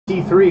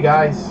T3,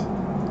 guys.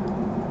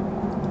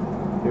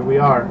 Here we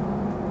are.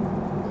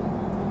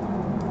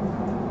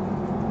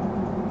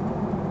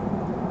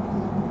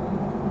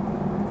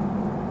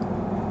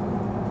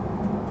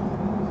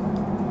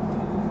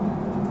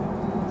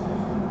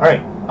 All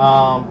right.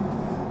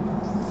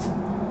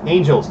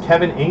 Angels,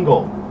 Kevin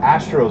Engel.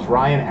 Astros,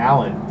 Ryan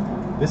Allen.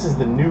 This is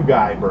the new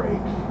guy break.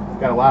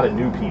 Got a lot of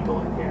new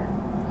people in here.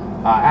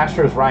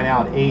 Astros, Ryan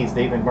Allen. A's,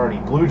 Dave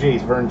McMurdy. Blue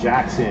Jays, Vern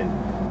Jackson.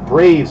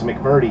 Braves,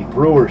 McMurdy.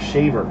 Brewers,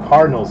 Shaver.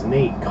 Cardinals,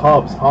 Nate.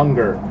 Cubs,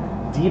 Hunger.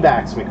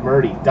 D-backs,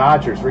 McMurdy.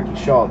 Dodgers, Ricky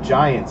Shaw.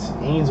 Giants,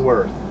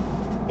 Ainsworth.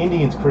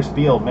 Indians, Chris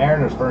Beal.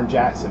 Mariners, Vern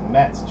Jackson.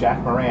 Mets,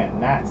 Jack Moran.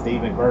 Nats, Dave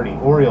McMurdy.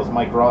 Orioles,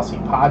 Mike Rossi.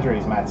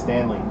 Padres, Matt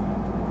Stanley.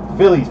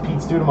 Phillies, Pete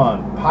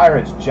Studemon.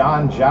 Pirates,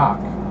 John Jock.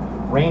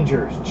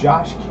 Rangers,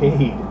 Josh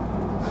Cade.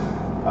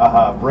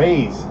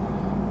 Braves,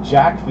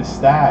 Jack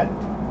Vistad.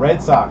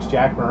 Red Sox,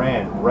 Jack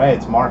Moran.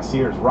 Reds, Mark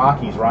Sears.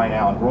 Rockies, Ryan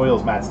Allen.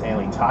 Royals, Matt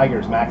Stanley.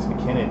 Tigers, Max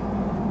McKinnon.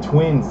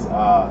 Twins,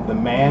 the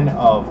man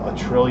of a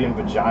trillion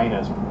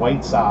vaginas.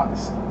 White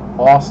Sox,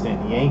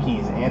 Austin.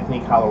 Yankees,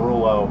 Anthony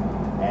Colarulo.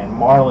 And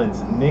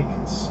Marlins, Nick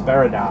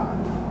Speridon.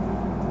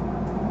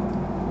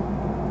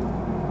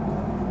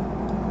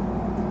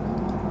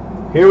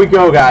 Here we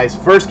go, guys.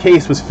 First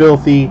case was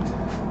filthy.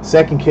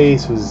 Second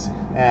case was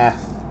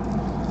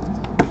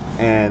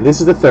and this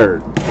is the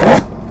third.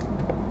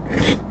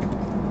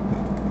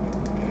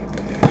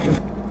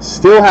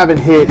 Still haven't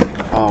hit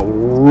a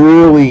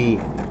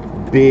really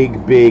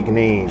big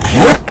name.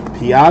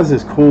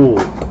 Piazza's cool,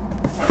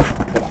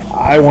 but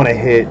I want to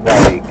hit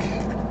like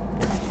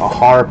a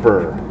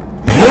Harper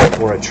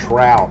or a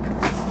Trout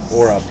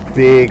or a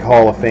big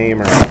Hall of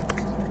Famer.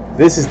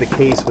 This is the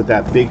case with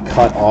that big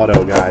cut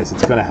auto, guys.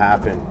 It's going to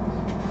happen.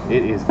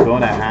 It is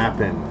going to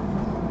happen.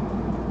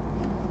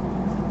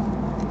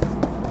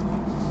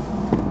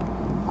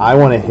 I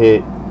want to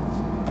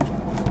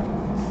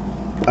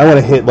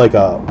hit like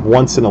a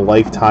once in a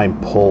lifetime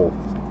pull.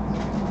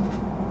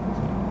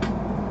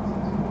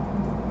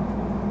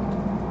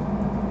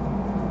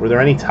 Were there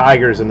any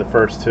Tigers in the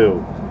first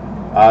two?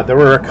 There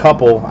were a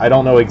couple. I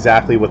don't know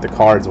exactly what the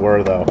cards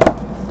were though.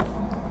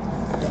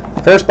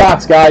 First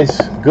box,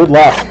 guys. Good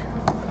luck.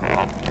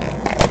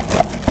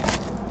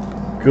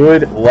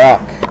 Good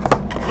luck.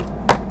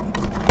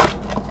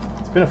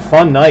 It's been a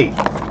fun night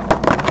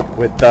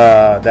with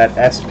that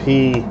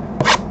SP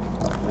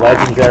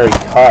Legendary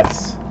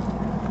Cuts.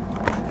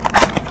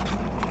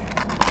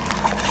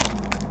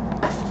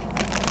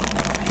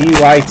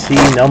 PYT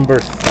number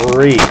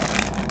 3.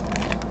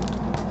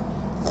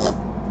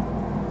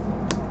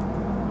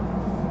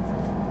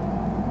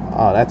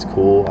 Oh, that's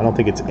cool. I don't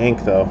think it's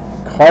ink though.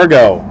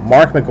 Cargo,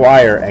 Mark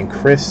McGwire and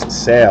Chris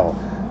Sale.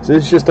 So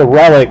this is just a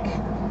relic,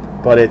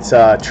 but it's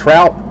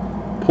Trout,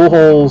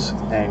 Pujols,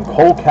 and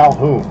Cole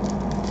Calhoun.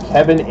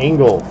 Kevin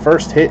Engel,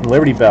 first hit in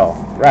Liberty Bell.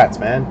 Congrats,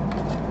 man.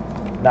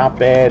 Not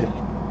bad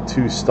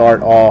to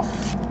start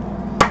off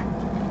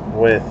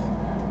with.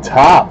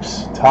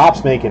 Topps.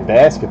 Topps making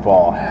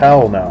basketball.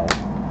 Hell no.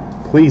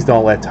 Please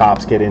don't let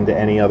Topps get into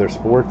any other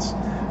sports.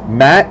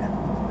 Matt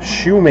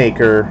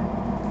Shoemaker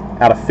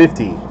out of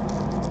 50.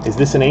 Is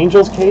this an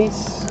Angels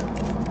case?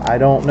 I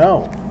don't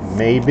know.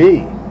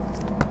 Maybe.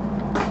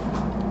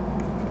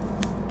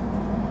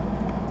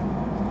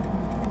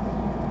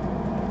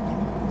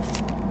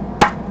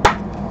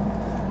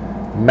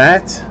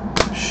 Matt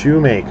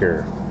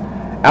Shoemaker.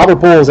 Albert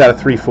Pujols out of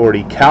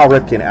 340. Cal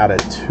Ripken out of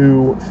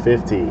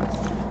 250.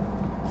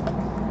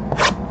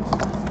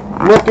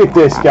 Look at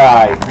this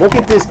guy. Look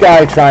at this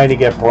guy trying to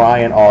get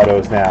Bryant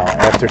autos now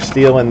after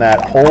stealing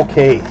that whole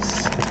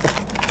case.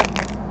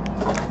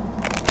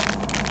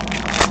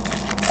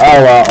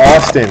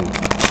 Austin.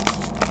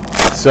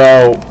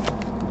 So,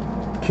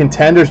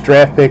 Contenders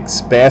Draft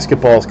Picks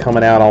basketball is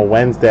coming out on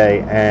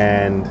Wednesday,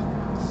 and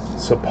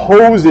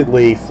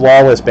supposedly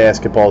Flawless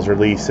basketball is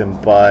releasing,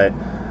 but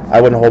I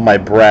wouldn't hold my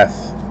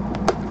breath.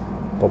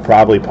 They'll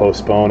probably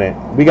postpone it.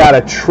 We got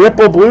a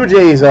triple Blue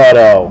Jays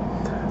auto.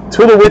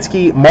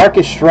 Tulowitzki,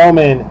 Marcus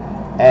Stroman,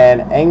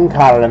 and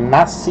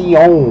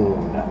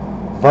Encarnacion.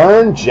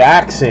 Vern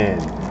Jackson.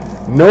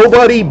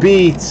 Nobody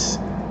beats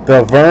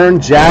the Vern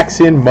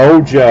Jackson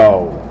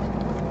mojo.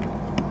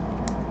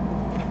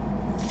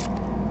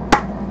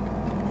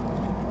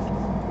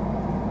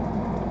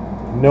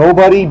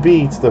 Nobody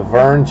beats the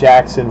Vern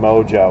Jackson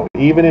mojo.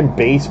 Even in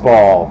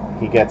baseball,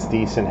 he gets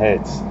decent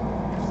hits.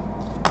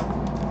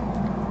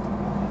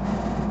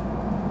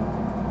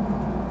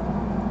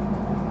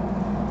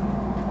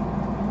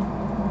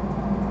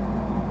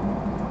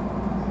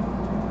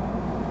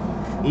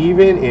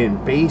 Even in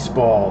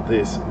baseball,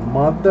 this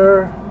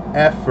mother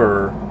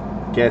effer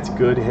gets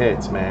good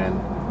hits, man.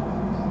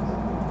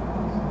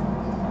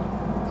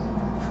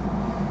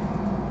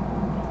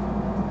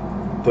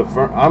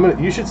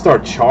 You should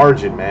start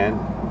charging, man.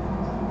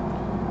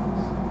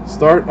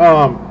 Start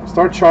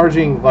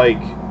charging like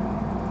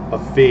a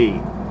fee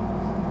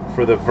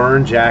for the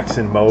Vern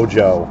Jackson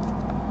mojo.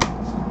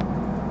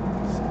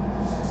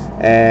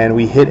 And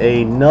we hit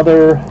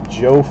another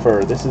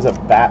Jofer. This is a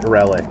bat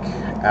relic.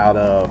 out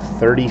of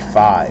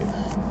 35.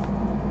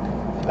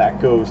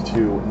 That goes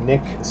to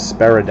Nick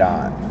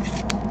Speridon.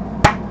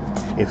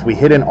 If we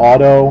hit an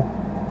auto,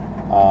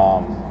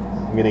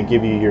 I'm going to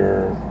give you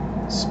your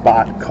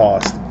spot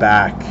cost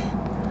back.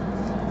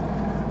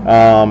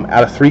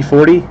 Out of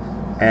 340,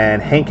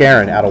 and Hank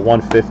Aaron out of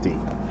 150.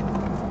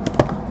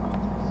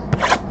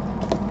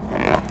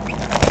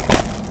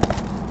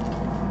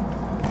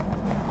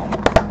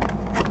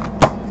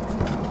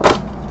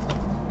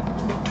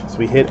 So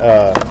we hit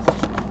a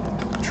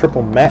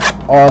triple Met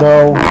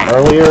auto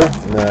earlier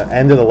in the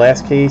end of the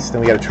last case.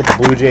 Then we got a triple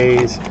Blue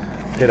Jays.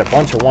 Did a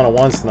bunch of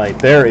one-on-ones tonight.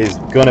 There is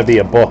going to be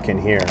a book in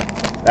here.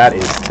 That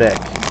is thick.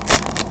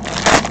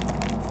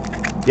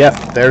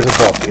 Yep, there's a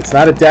book. It's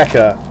not a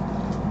Deca,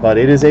 but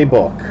it is a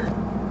book.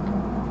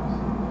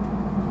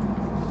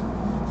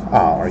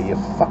 Oh, are you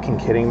fucking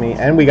kidding me?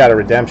 And we got a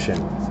redemption.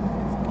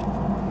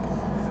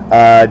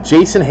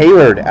 Jason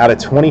Hayward out of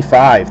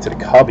 25 to the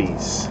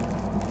Cubbies.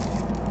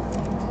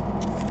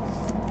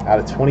 Out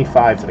of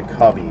 25 to the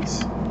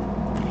Cubbies.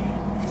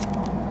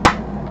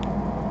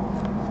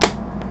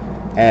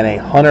 And a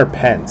Hunter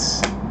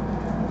Pence.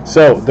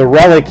 So the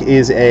relic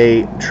is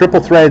a Triple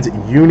Threads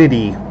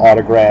Unity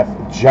autograph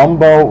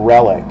jumbo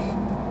relic.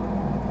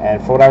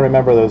 And for what I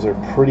remember, those are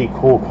pretty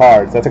cool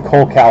cards. That's a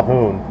Cole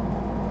Calhoun.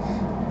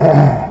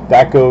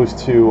 That goes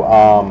to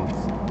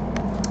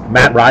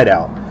Matt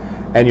Rideout.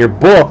 And your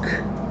book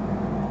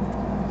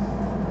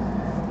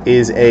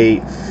is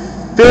a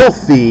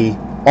filthy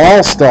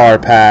all-star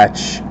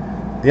patch.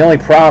 The only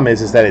problem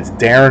is that it's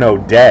Darren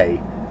O'Day.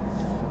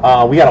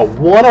 We got a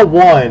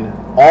 101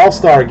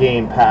 all-star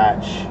game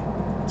patch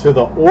to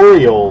the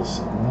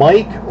Orioles.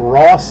 Mike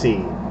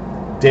Rossi,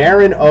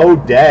 Darren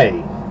O'Day.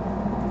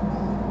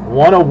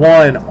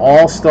 101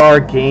 all-star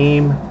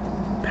game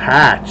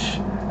patch.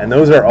 And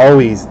those are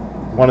always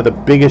one of the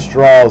biggest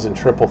draws in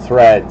Triple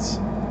Threads.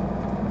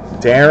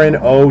 Darren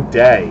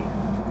O'Day.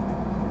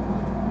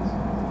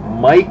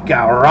 Mike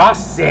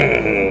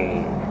Rossi.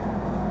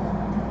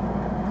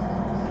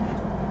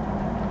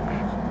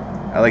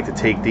 I like to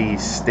take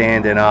these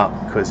standing up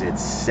because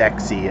it's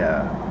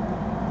sexier.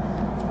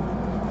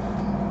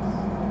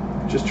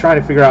 Just trying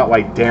to figure out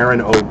why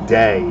Darren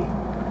O'Day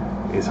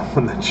is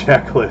on the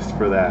checklist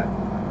for that.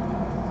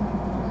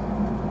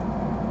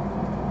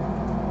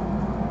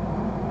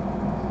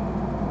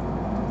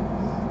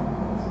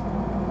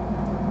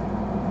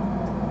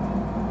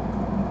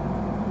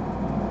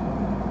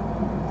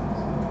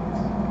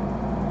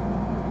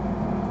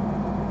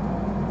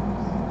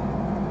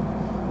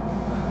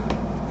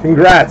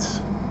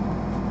 Congrats.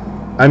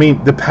 I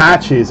mean, the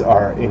patches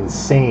are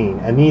insane,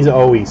 and these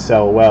always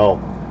sell well.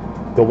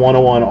 The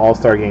 101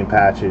 All-Star Game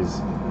patches.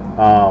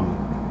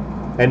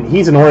 And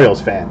he's an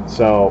Orioles fan,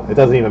 so it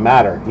doesn't even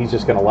matter. He's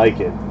just going to like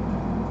it.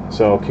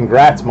 So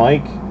congrats,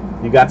 Mike.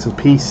 You got some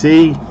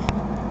PC.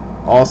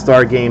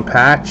 All-Star Game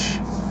patch.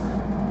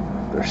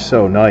 They're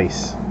so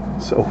nice.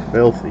 So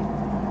filthy.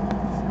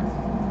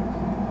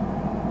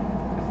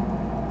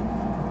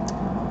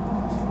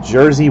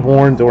 Jersey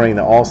worn during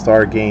the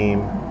All-Star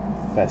Game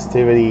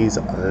festivities,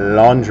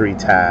 laundry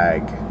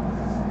tag.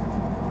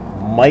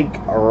 Mike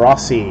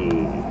Rossi.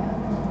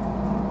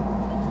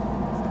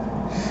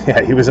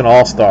 Yeah, he was an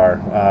all-star.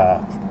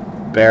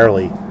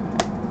 Barely.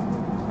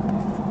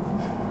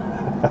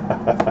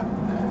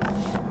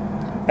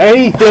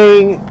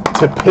 Anything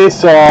to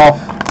piss off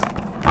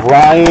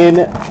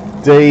Ryan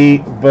De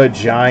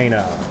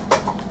Vagina.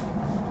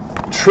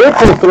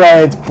 Triple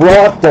Threads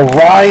brought the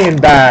Ryan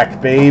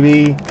back,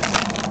 baby.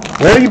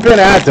 Where you been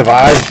at,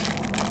 Devaj?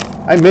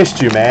 I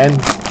missed you, man.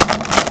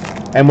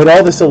 And with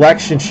all this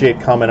election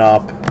shit coming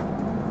up,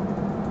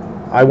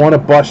 I want to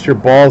bust your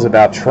balls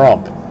about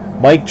Trump.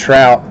 Mike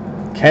Trout,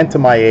 Kenta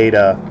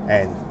Maeda,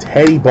 and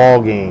Teddy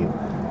Ballgame.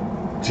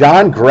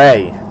 John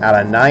Gray out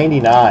of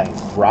 99,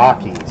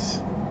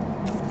 Rockies.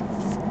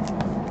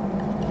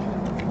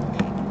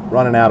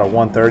 Running out of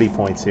 130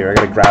 points here. I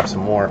got to grab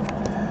some more.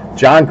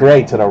 John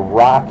Gray to the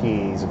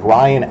Rockies.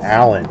 Ryan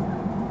Allen.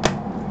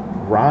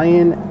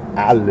 Ryan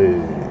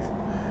Allen.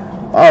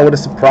 Oh, what a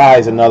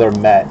surprise. Another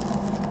Met.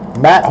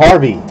 Matt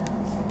Harvey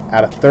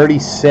out of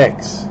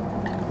 36.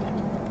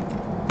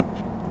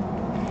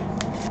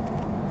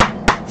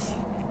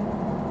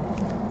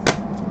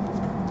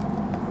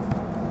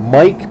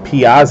 Mike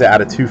Piazza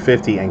out of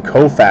 250 and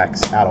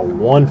Koufax out of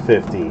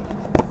 150.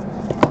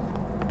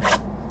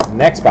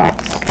 Next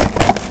box.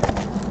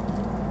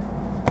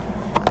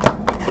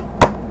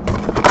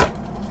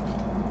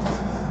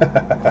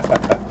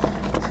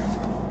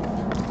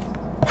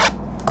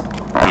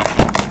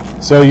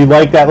 So you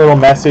like that little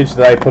message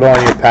that I put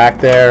on your pack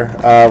there,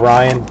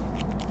 Ryan?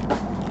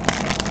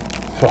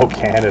 Oh,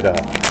 Canada.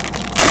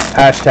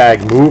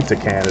 Hashtag move to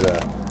Canada.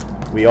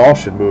 We all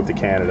should move to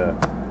Canada.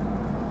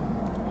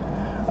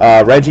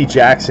 Reggie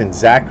Jackson,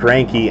 Zach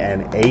Greinke,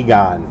 and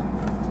Aegon.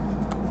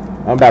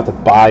 I'm about to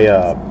buy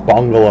a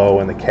bungalow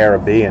in the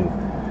Caribbean.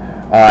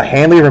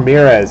 Hanley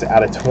Ramirez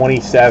out of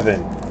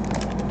 27.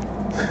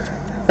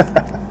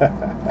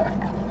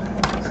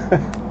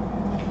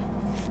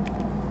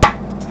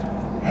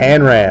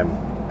 Hanram,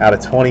 out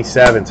of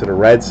 27 to the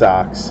Red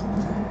Sox.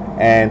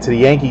 And to the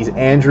Yankees,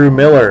 Andrew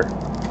Miller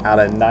out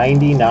of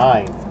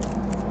 99.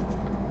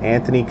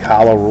 Anthony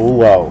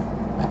Colarulo.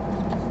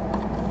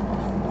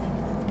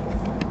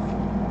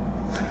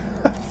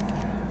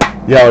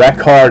 Yo, that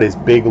card is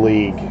big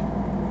league.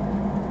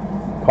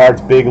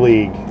 Card's big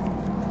league.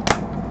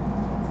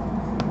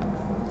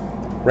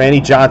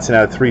 Randy Johnson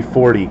out of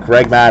 340.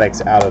 Greg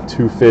Maddux out of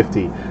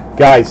 250.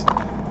 Guys,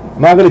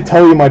 I'm not going to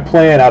tell you my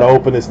plan how to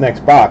open this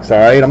next box, all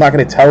right? I'm not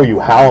going to tell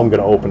you how I'm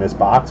going to open this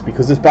box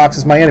because this box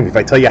is my enemy. If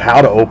I tell you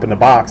how to open the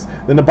box,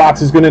 then the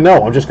box is going to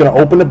know. I'm just going to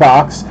open the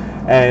box,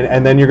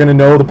 and then you're going to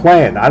know the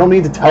plan. I don't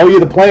need to tell you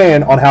the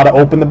plan on how to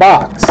open the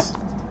box.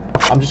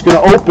 I'm just going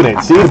to open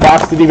it. See, the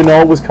box didn't even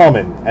know it was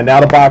coming, and now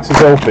the box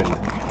is open.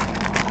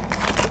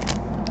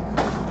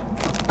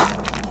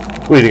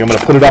 What do you think, I'm going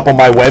to put it up on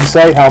my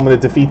website, how I'm going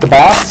to defeat the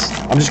box?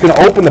 I'm just going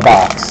to open the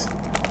box.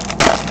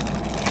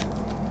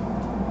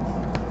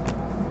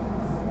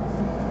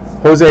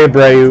 Jose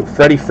Abreu,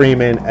 Freddie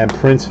Freeman, and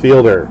Prince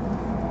Fielder.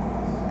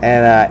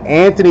 And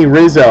Anthony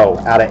Rizzo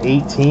out of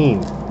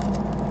 18.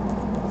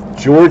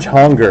 George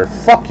Hunger.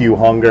 Fuck you,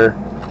 Hunger.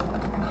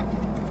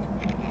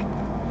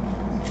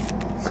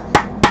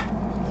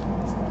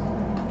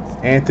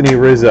 Anthony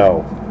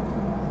Rizzo.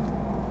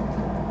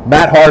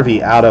 Matt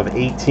Harvey out of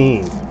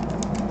 18.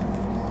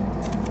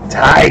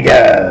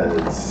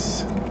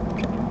 Tigers.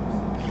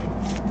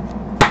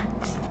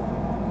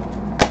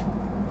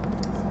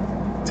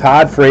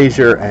 Todd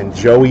Frazier and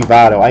Joey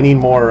Votto. I need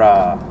more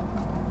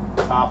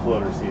top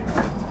loaders here.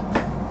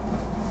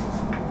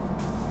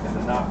 And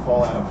to not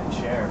fall out of my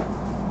chair.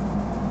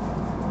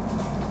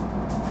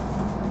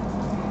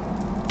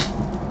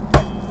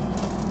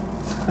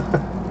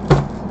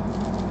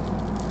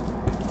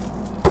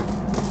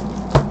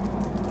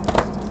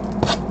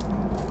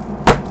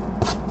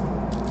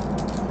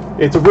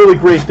 It's a really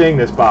great thing,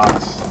 this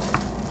box.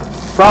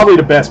 Probably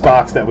the best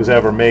box that was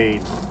ever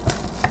made.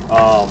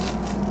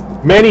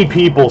 Many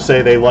people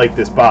say they like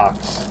this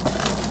box.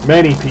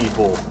 Many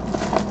people.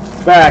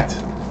 In fact,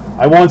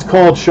 I once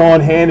called Sean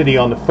Hannity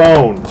on the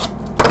phone,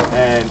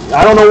 and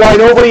I don't know why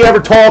nobody ever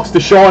talks to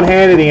Sean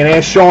Hannity and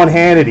asks Sean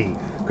Hannity,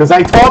 because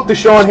I talked to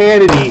Sean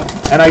Hannity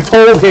and I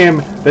told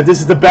him that this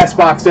is the best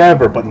box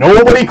ever, but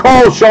nobody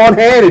calls Sean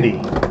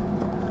Hannity.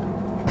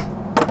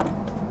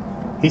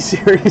 He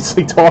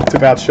seriously talked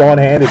about Sean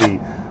Hannity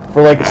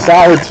for like a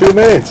solid 2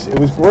 minutes. It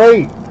was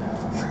great.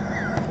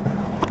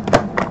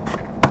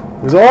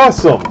 It was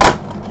awesome.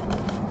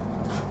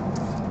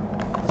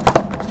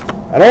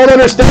 I don't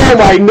understand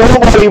why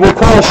nobody would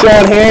call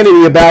Sean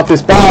Hannity about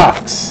this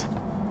box.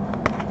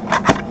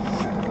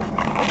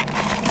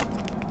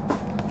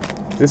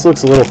 This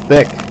looks a little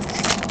thick.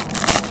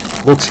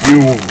 Looks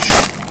huge.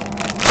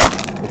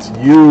 It's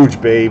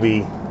huge,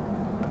 baby.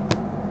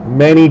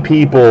 Many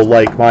people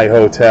like my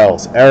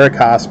hotels. Eric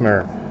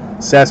Hosmer,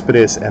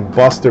 Cespedes, and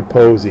Buster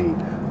Posey.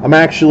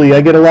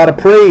 I get a lot of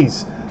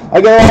praise. I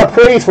get a lot of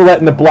praise for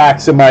letting the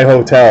blacks in my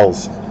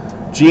hotels.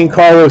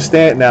 Giancarlo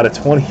Stanton out of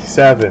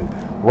 27.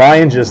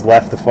 Ryan just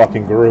left the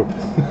fucking group.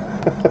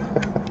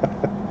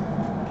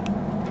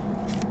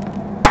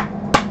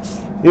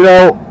 You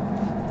know,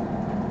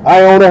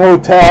 I own a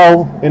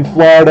hotel in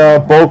Florida,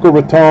 Boca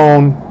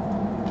Raton,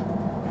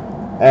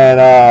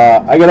 and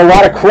I get a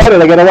lot of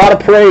credit. I get a lot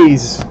of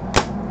praise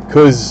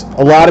because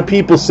a lot of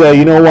people say,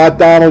 you know what,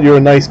 Donald, you're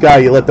a nice guy.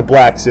 You let the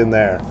blacks in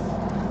there.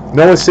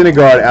 Noah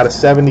Syndergaard out of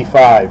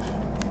 75.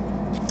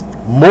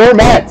 More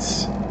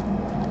Mets.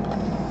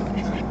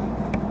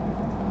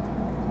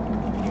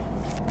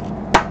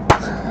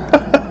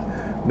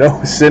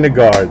 Noah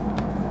Syndergaard,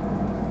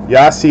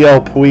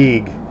 Yasiel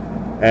Puig,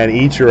 and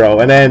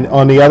Ichiro. And then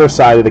on the other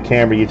side of the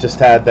camera, you just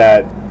had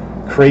that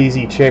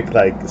crazy chick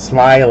like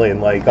smiling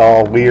like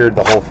all weird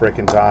the whole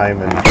freaking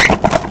time. And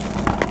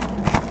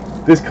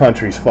this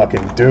country's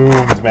fucking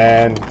doomed,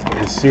 man.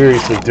 It is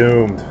seriously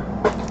doomed.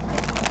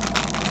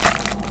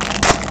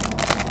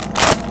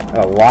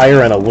 A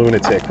liar and a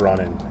lunatic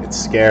running. It's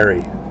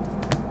scary.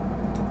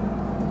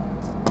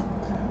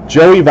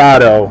 Joey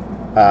Votto,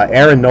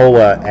 Aaron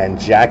Nola, and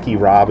Jackie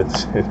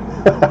Robinson.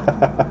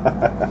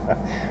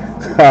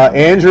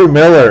 Andrew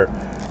Miller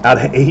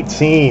out of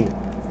 18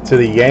 to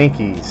the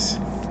Yankees.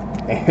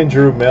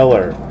 Andrew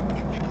Miller.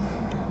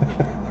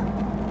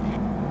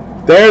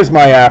 There's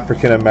my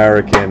African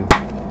American.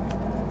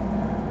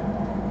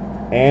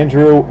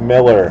 Andrew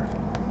Miller.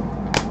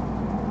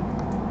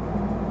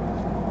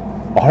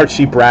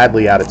 Archie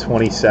Bradley out of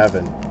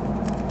 27.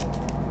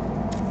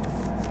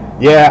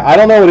 Yeah, I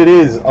don't know what it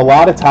is. A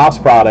lot of Topps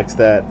products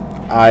that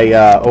I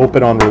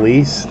open on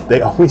release,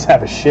 they always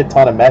have a shit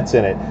ton of Mets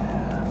in it.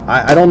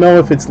 I don't know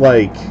if it's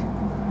like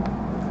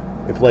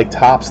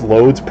Topps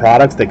loads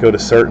products that go to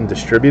certain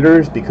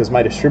distributors, because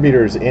my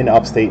distributor's in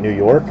upstate New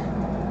York.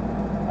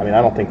 I mean,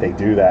 I don't think they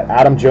do that.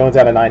 Adam Jones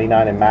out of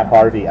 99 and Matt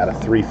Harvey out of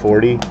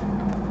 340.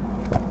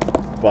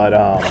 But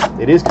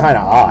it is kind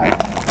of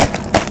odd.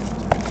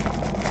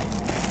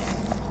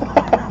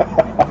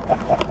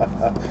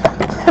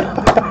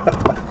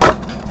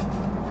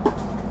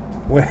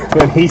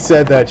 When he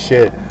said that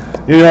shit,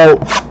 you know,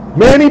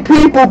 Many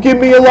people give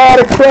me a lot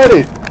of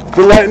credit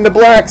for letting the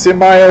blacks in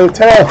my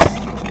hotel.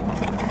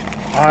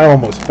 I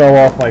almost fell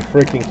off my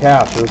freaking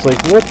couch. I was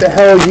like, what the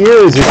hell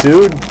year is it,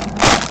 dude?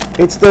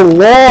 It's the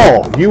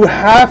law. You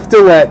have to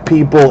let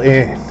people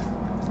in.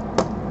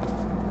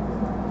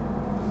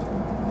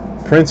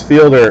 Prince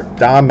Fielder,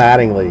 Don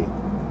Mattingly,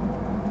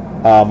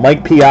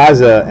 Mike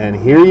Piazza, and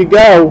here you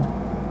go.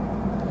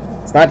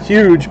 It's not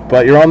huge,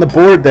 but you're on the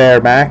board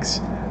there, Max.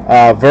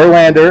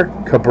 Verlander,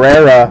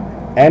 Cabrera,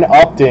 and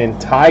Upton,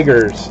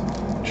 Tigers,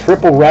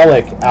 triple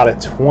relic out of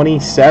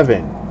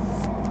 27.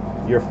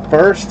 Your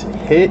first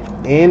hit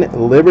in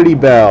Liberty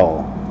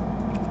Bell.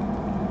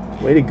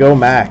 Way to go,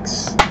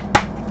 Max.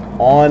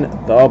 On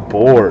the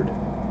board.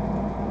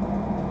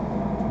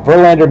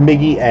 Verlander,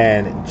 Miggy,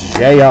 and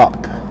Jay Up.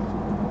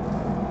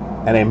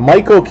 And a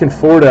Michael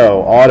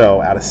Conforto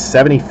auto out of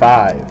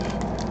 75.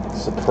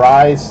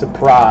 Surprise,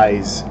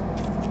 surprise.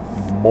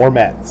 More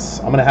Mets.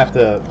 I'm going to have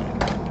to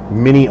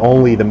mini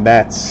only the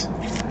Mets.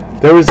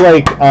 There was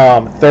like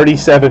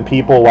 37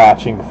 people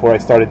watching before I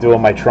started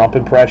doing my Trump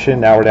impression.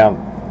 Now we're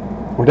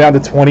down to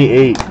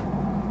 28.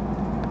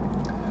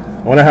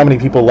 I wonder how many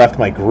people left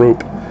my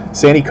group.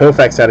 Sandy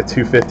Koufax out of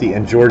 250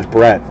 and George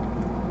Brett.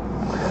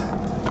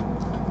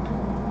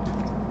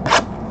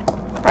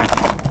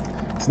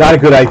 It's not a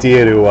good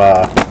idea to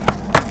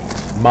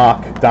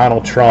mock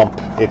Donald Trump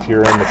if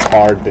you're in the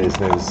card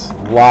business.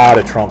 A lot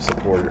of Trump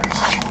supporters.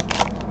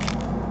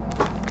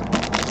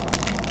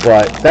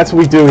 But that's what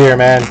we do here,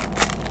 man.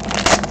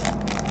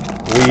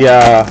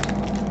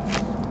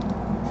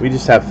 We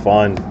just have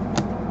fun.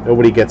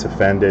 Nobody gets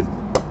offended.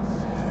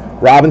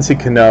 Robinson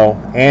Cano,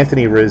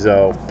 Anthony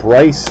Rizzo,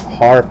 Bryce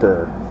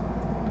Harper,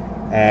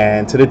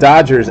 and to the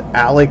Dodgers,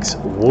 Alex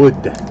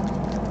Wood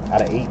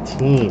out of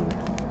 18.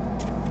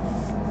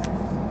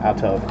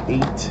 Out of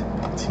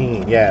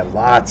 18. Yeah,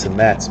 lots of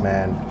Mets,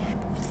 man.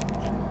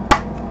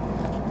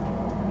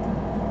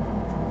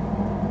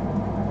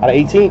 Out of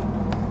 18.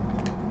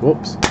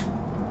 Whoops.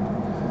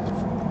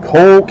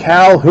 Cole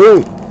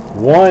Calhoun,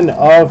 1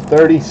 of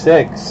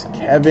 36.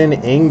 Kevin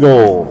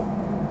Engel.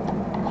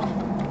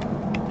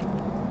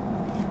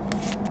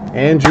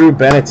 Andrew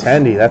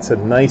Benintendi, that's a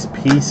nice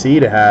PC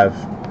to have.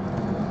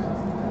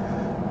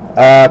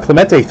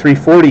 Clemente,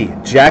 340.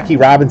 Jackie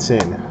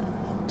Robinson,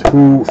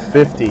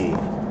 250.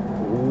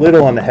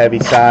 Little on the heavy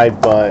side,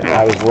 but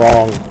I was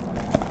wrong.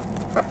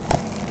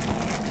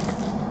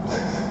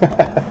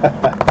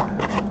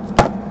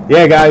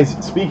 Yeah, guys,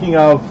 speaking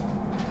of,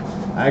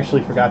 I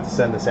actually forgot to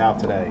send this out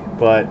today,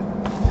 but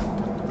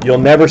you'll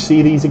never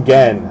see these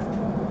again.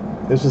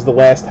 This is the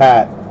last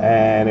hat,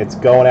 and it's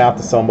going out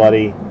to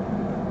somebody.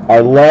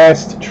 Our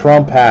last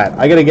Trump hat.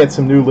 I got to get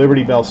some new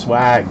Liberty Bell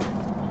swag.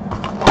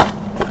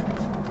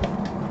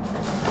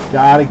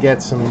 Got to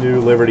get some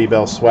new Liberty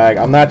Bell swag.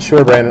 I'm not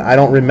sure, Brandon. I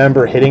don't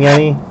remember hitting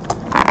any.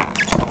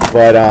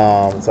 But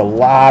it's a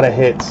lot of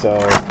hits, so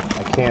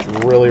I can't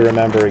really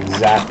remember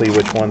exactly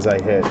which ones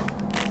I hit.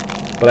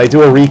 But I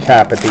do a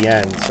recap at the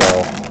end,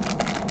 so.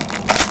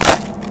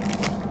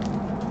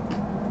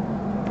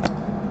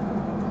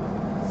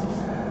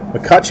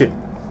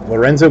 McCutcheon,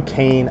 Lorenzo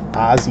Cain,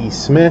 Ozzie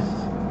Smith.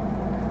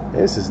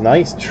 This is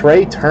nice.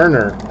 Trey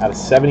Turner out of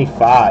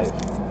 75.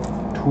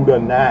 To the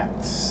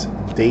Nats,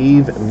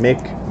 Dave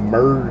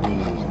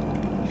McMurray.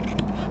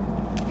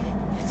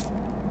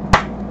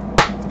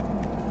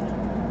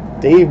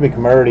 Dave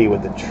McMurray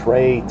with the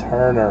Trey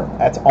Turner.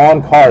 That's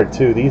on card,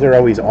 too. These are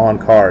always on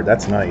card.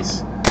 That's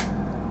nice.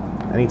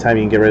 Anytime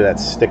you can get rid of that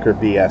sticker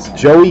BS.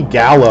 Joey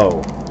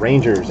Gallo,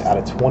 Rangers out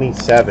of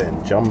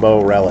 27.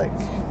 Jumbo relic.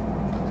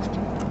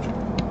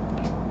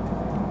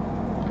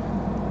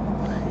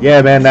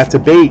 Yeah, man, that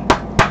debate.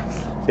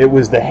 It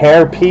was the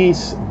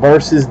hairpiece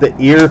versus the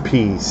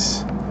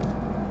earpiece.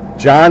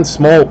 John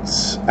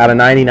Smoltz out of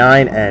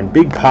 99 and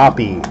Big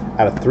Poppy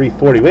out of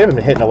 340. We haven't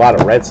been hitting a lot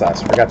of Red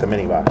Sox. Forgot the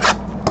mini box.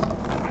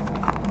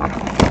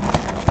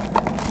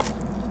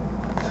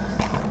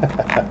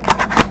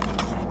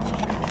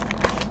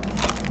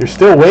 You're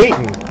still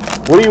waiting.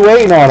 What are you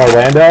waiting on,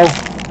 Orlando?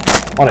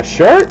 On a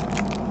shirt?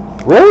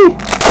 Really?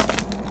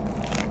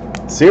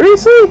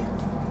 Seriously?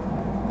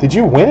 Did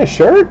you win a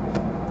shirt?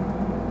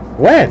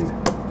 When?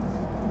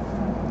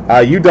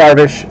 Yu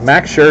Darvish,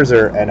 Max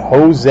Scherzer, and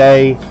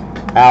Jose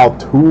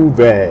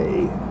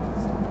Altuve.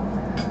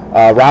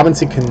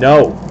 Robinson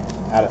Cano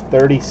out of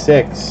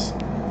 36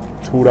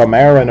 to the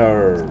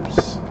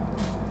Mariners.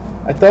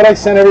 I thought I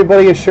sent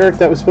everybody a shirt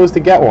that was supposed to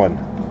get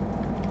one.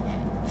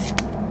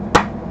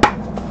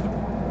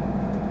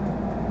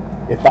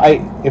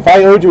 If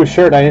I owed you a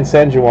shirt and I didn't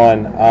send you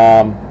one,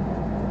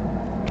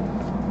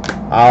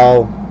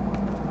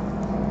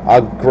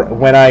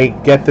 when I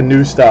get the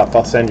new stuff,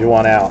 I'll send you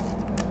one out.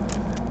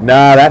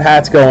 Nah, that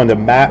hat's going to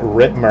Matt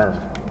Rittmer.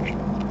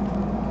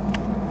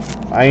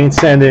 I ain't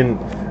sending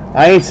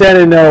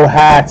no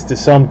hats to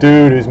some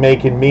dude who's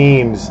making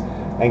memes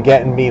and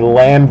getting me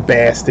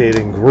lambasted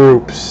in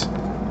groups.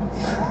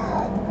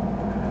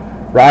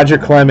 Roger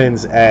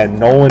Clemens and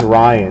Nolan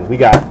Ryan. We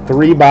got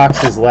 3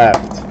 boxes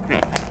left.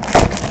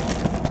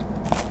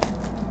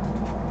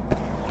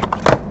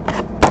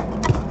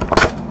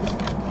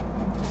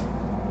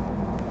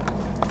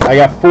 I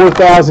got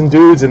 4,000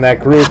 dudes in that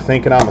group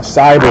thinking I'm a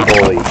cyber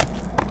bully.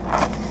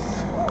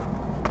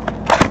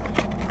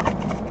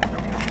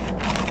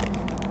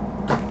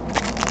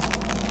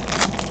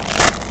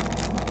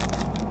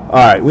 All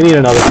right, we need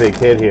another big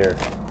hit here.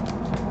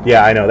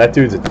 Yeah, I know that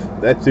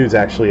dude's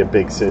actually a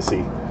big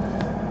sissy.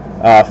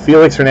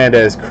 Felix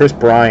Hernandez, Chris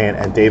Bryant,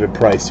 and David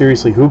Price.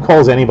 Seriously, who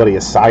calls anybody a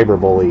cyber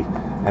bully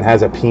and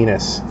has a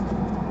penis?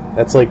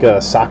 That's like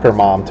a soccer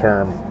mom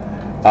term.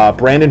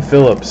 Brandon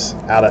Phillips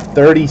out of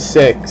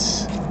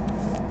 36.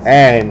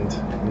 And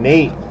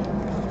Nate,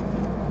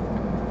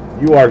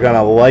 you are going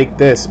to like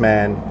this,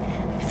 man.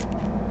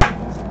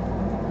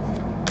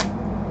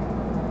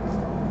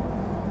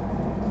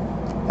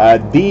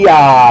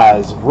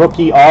 Diaz,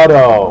 rookie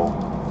auto.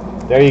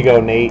 There you go,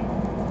 Nate.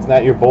 Isn't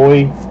that your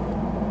boy?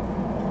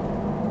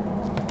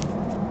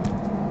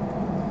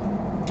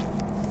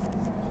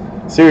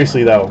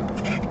 Seriously, though.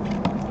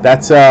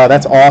 That's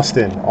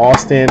Austin.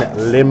 Austin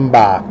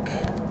Limbach.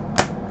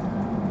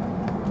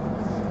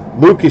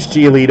 Lucas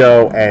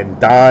Giolito and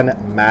Don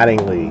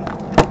Mattingly.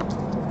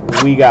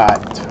 We got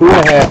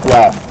 2.5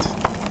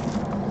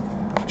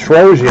 left.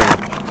 Trojan.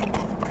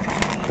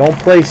 Don't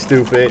play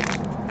stupid.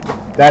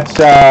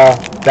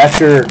 That's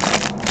your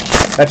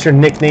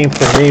nickname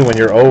for me when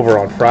you're over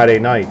on Friday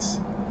nights.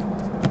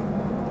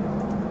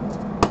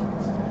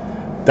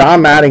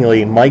 Don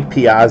Mattingly, Mike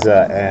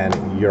Piazza, and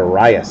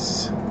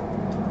Urias.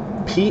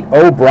 Pete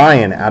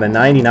O'Brien out of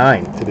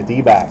 99 to the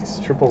D-backs.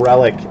 Triple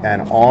relic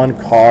and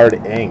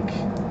on-card ink.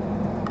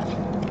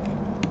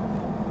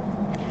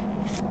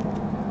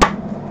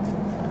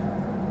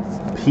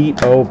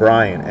 Pete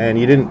O'Brien. And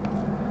you didn't...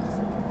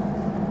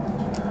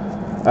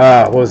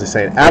 what was I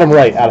saying? Adam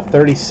Wright out of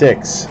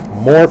 36.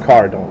 More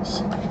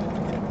Cardinals.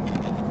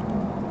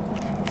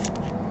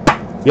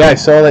 Yeah, I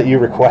saw that you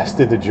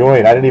requested to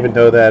join. I didn't even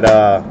know that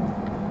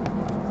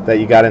that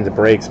you got into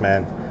breaks,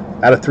 man.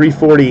 Out of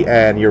 340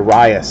 and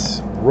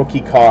Urias. Rookie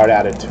card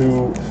out of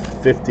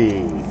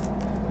 250.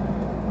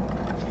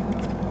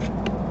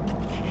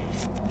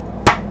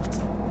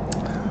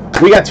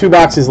 We got 2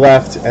 boxes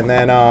left, and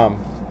then I'll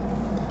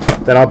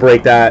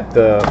break that,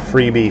 the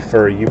freebie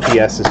for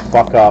UPS's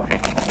fuck up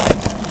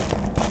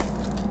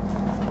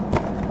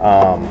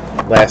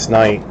last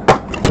night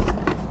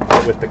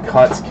with the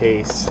cuts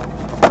case.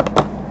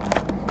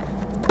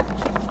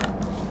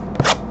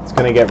 It's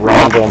gonna get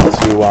random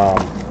to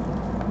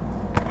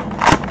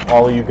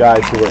all of you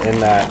guys who are in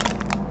that.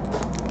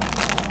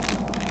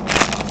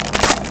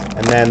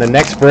 And then the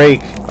next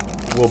break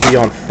will be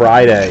on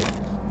Friday.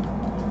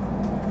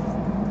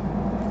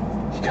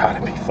 You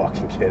gotta be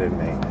fucking kidding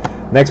me.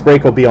 Next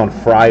break will be on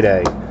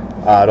Friday.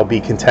 It'll be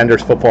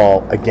Contenders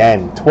football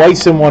again,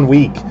 twice in 1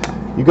 week.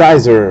 You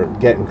guys are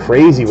getting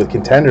crazy with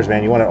Contenders,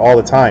 man. You want it all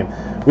the time.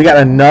 We got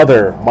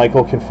another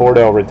Michael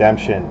Conforto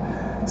redemption.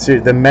 So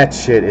the Mets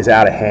shit is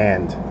out of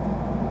hand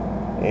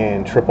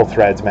in triple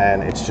threads,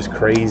 man. It's just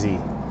crazy.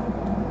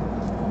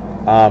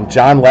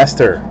 John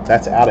Lester,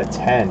 that's out of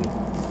 10.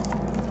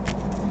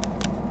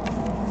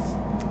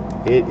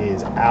 It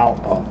is out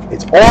of...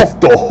 It's off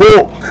the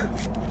hook.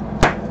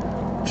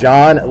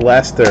 John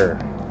Lester.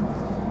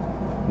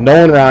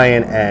 Nolan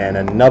Ryan and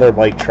another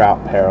Mike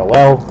Trout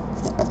parallel.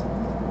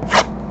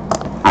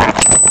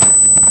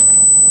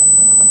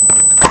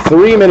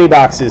 3 mini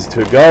boxes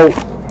to go.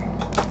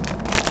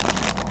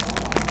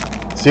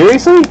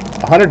 Seriously?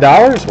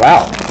 $100?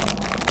 Wow.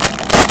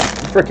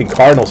 Freaking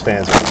Cardinals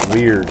fans are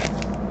weird.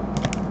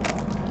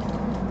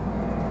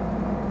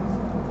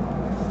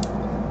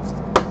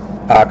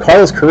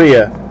 Carlos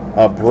Correa,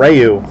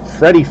 Abreu,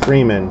 Freddie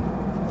Freeman,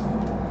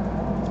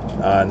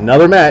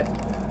 another Met,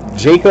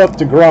 Jacob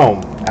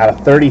deGrom out of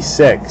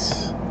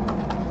 36.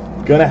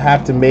 Gonna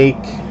have to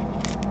make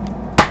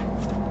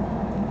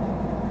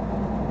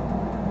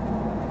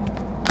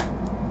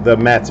the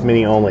Mets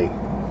mini only.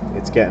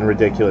 It's getting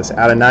ridiculous.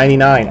 Out of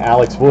 99,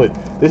 Alex Wood.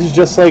 This is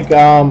just like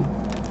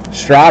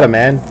Strata,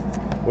 man.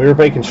 We were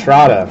breaking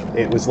Strata.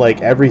 It was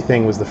like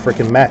everything was the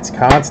freaking Mets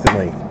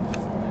constantly.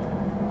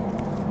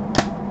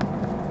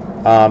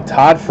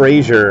 Todd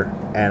Frazier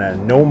and a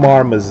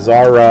Nomar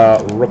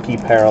Mazara rookie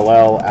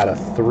parallel out of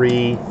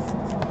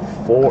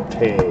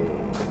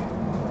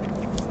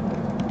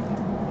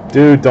 340.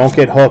 Dude, don't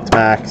get hooked,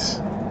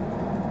 Max.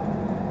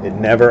 It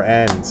never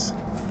ends.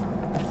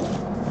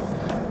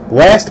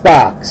 Last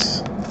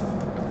box.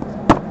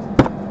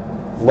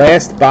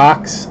 Last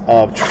box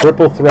of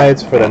triple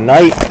threads for the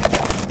night.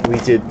 We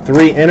did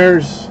 3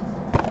 inners,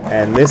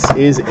 and this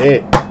is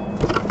it.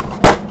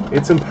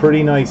 It's some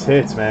pretty nice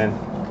hits, man.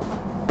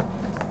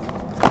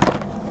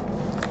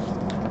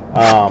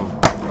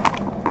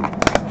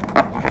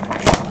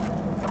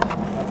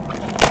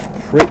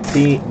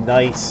 Pretty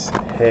nice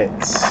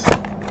hits.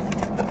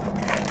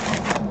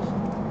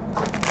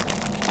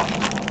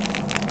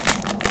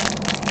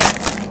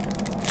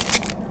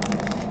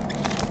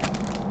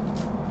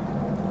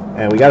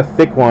 And we got a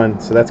thick one,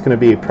 so that's going to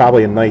be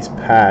probably a nice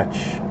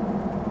patch.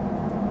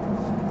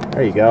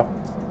 There you go.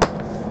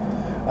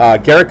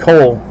 Garrett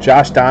Cole,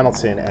 Josh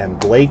Donaldson, and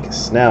Blake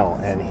Snell.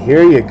 And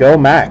here you go,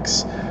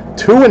 Max.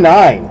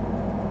 2-9.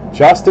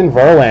 Justin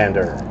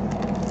Verlander.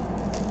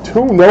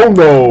 2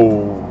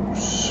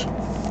 no-nos.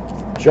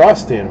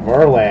 Justin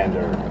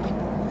Verlander.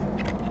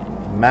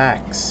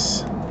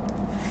 Max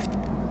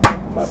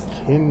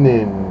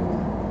McKinnon.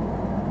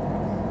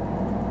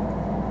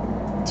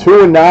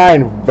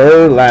 2-9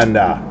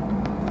 Verlander.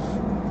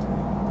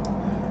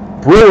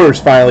 Brewers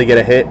finally get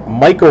a hit.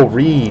 Michael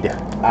Reed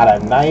out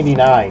of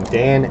 99.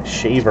 Dan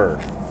Shaver.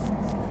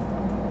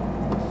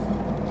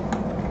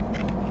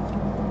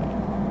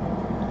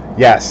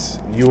 Yes,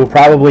 you will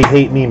probably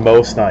hate me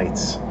most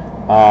nights.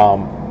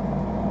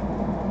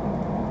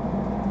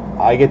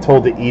 I get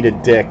told to eat a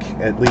dick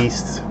at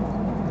least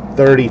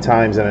 30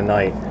 times in a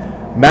night.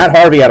 Matt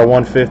Harvey out of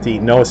 150.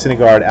 Noah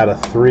Syndergaard out of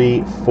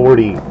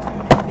 340.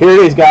 Here it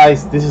is,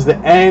 guys. This is the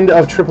end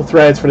of Triple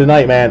Threads for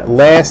tonight, man.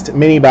 Last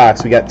mini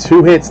box. We got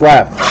 2 hits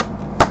left.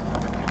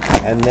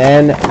 And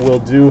then we'll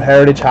do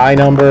Heritage High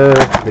Number,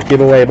 the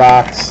giveaway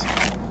box,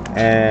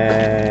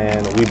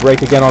 and we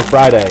break again on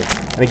Friday.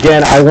 And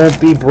again, I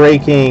won't be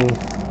breaking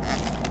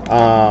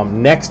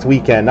next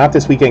weekend. Not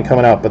this weekend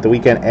coming up, but the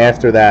weekend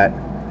after that.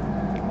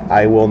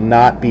 I will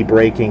not be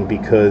breaking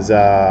because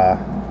I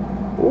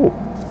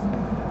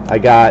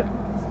got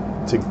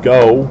to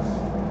go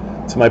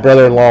to my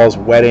brother-in-law's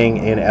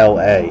wedding in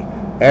L.A.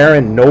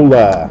 Aaron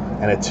Nola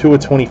and a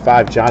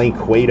 2/25 Johnny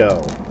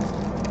Cueto.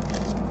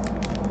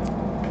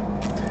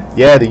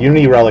 Yeah, the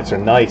Unity relics are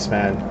nice,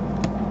 man.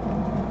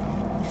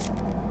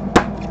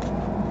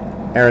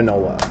 Aaron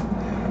Nola.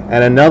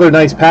 And another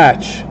nice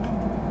patch.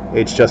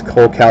 It's just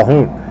Cole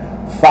Calhoun.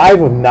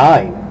 5 of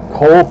 9.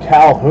 Cole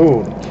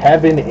Calhoun.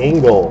 Kevin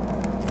Engel.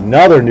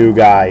 Another new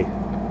guy.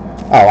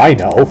 Oh, I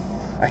know.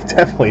 I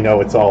definitely know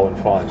it's all in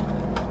fun.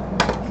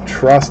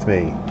 Trust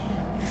me.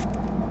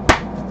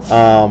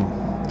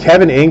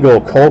 Kevin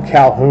Engel, Cole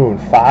Calhoun,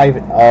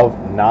 5 of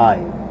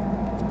 9.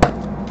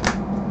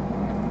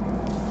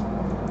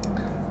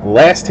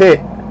 Last hit,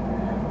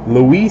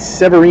 Luis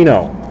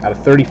Severino out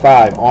of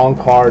 35,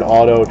 on-card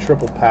auto,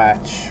 triple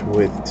patch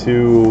with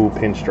 2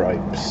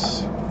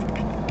 pinstripes.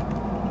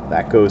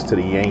 That goes to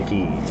the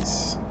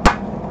Yankees.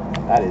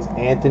 That is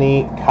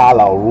Anthony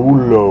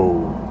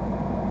Calarulo.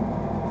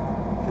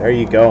 There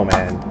you go,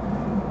 man.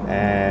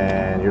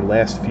 And your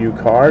last few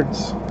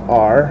cards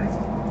are,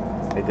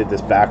 I did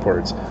this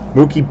backwards,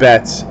 Mookie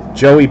Betts,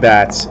 Joey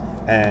Bats,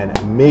 and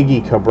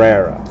Miggy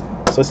Cabrera.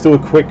 So let's do a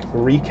quick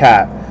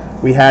recap.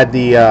 We had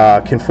the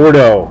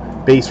Conforto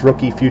base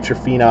rookie future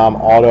phenom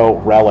auto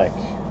relic.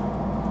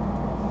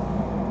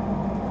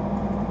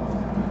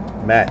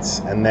 Mets.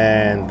 And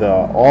then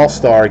the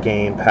All-Star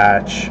game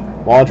patch,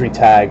 laundry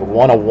tag,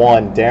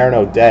 101, Darren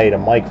O'Day to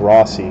Mike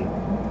Rossi.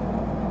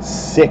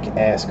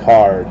 Sick-ass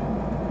card.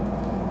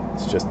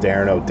 It's just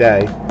Darren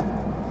O'Day.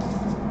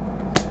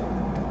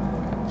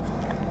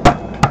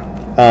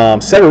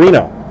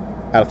 Severino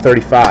out of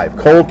 35.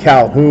 Cole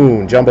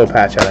Calhoun, jumbo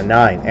patch out of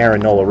 9. Aaron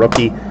Nola,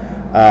 rookie.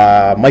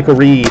 Michael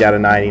Reed out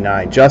of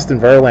 99. Justin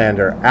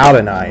Verlander out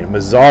of 9.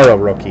 Mazzara,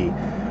 rookie.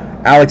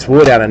 Alex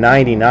Wood out of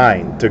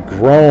 99.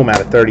 DeGrom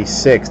out of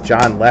 36.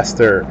 John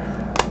Lester.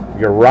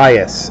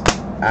 Urias.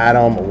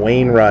 Adam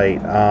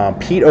Wainwright.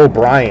 Pete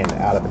O'Brien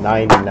out of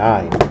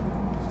 99.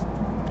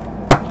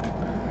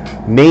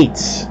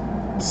 Nate.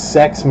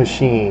 Sex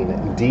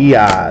Machine.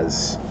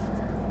 Diaz.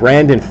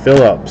 Brandon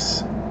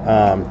Phillips.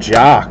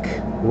 Jock.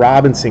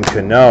 Robinson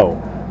Cano.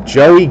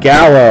 Joey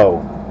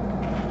Gallo.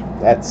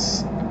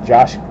 That's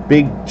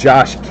Big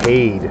Josh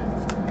Cade.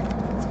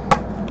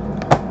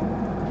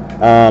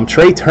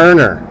 Trey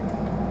Turner.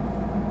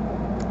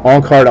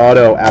 On-card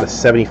auto out of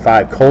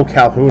 75. Cole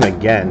Calhoun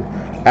again.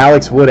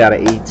 Alex Wood out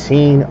of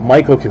 18.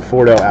 Michael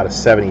Conforto out of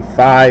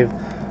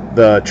 75.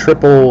 The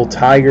Triple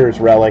Tigers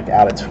relic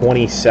out of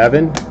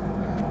 27.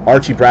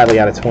 Archie Bradley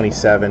out of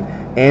 27.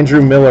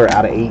 Andrew Miller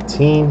out of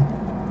 18.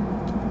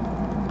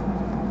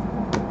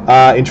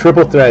 In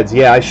triple threads,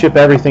 yeah, I ship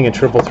everything in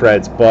triple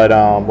threads, but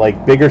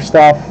like bigger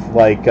stuff,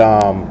 like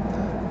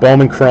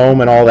Bowman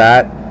Chrome and all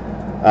that,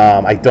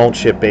 I don't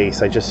ship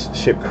base. I just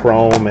ship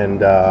Chrome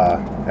and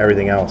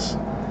everything else.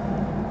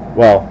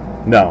 Well,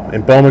 no,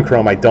 in Bowman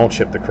Chrome, I don't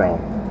ship the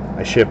Chrome.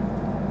 I ship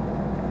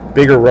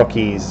bigger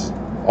rookies,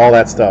 all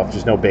that stuff,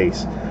 just no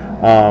base.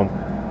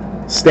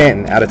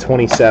 Stanton out of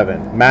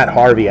 27. Matt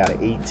Harvey out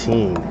of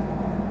 18.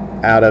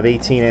 Out of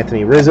 18,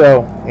 Anthony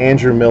Rizzo.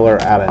 Andrew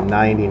Miller out of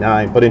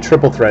 99. But in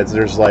triple threads,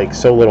 there's like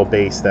so little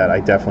base that I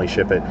definitely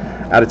ship it.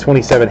 Out of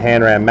 27,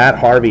 Hanram. Matt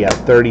Harvey out of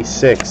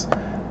 36.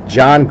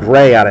 John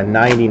Gray out of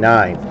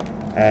 99.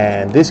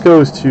 And this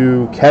goes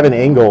to Kevin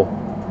Engel.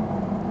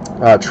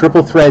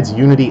 Triple threads,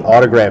 Unity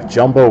autograph,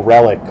 jumbo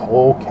relic,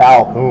 Cole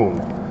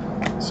Calhoun.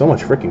 So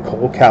much freaking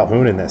Cole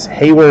Calhoun in this.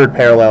 Hayward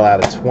parallel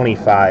out of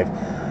 25.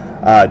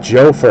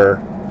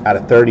 Jofer out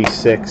of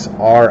 36.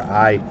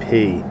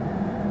 RIP.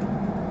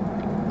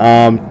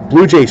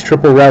 Blue Jays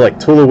triple relic,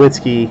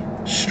 Tulowitzki,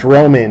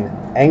 Stroman,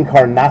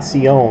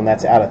 Encarnacion,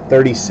 that's out of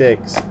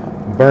 36.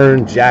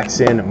 Burn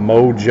Jackson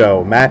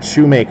Mojo. Matt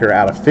Shoemaker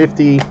out of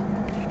 50.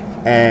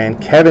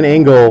 And Kevin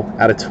Engel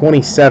out of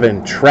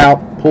 27. Trout,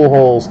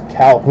 Pujols,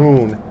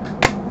 Calhoun,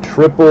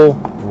 triple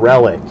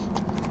relic.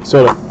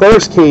 So the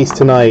first case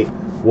tonight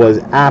was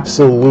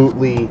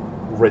absolutely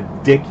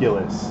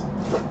ridiculous.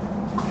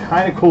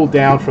 Kind of cooled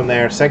down from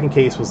there. Second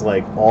case was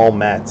like all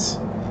Mets.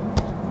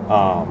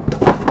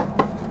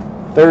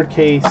 Third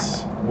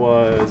case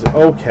was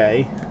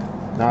okay.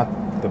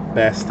 Not the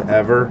best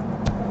ever.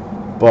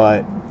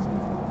 But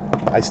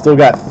I still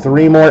got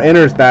 3 more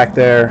inners back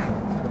there.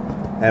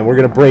 And we're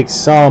going to break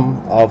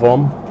some of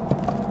them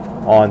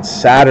on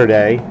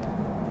Saturday.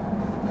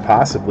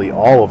 Possibly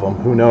all of them.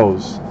 Who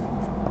knows?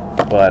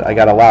 But I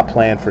got a lot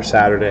planned for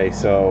Saturday,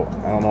 so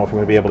I don't know if I'm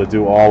going to be able to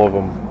do all of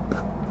them.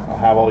 I'll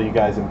have all you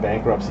guys in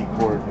bankruptcy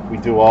court if we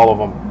do all of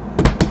them.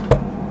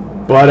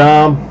 But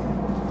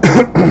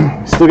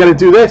still got to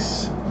do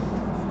this.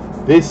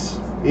 This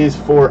is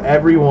for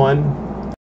everyone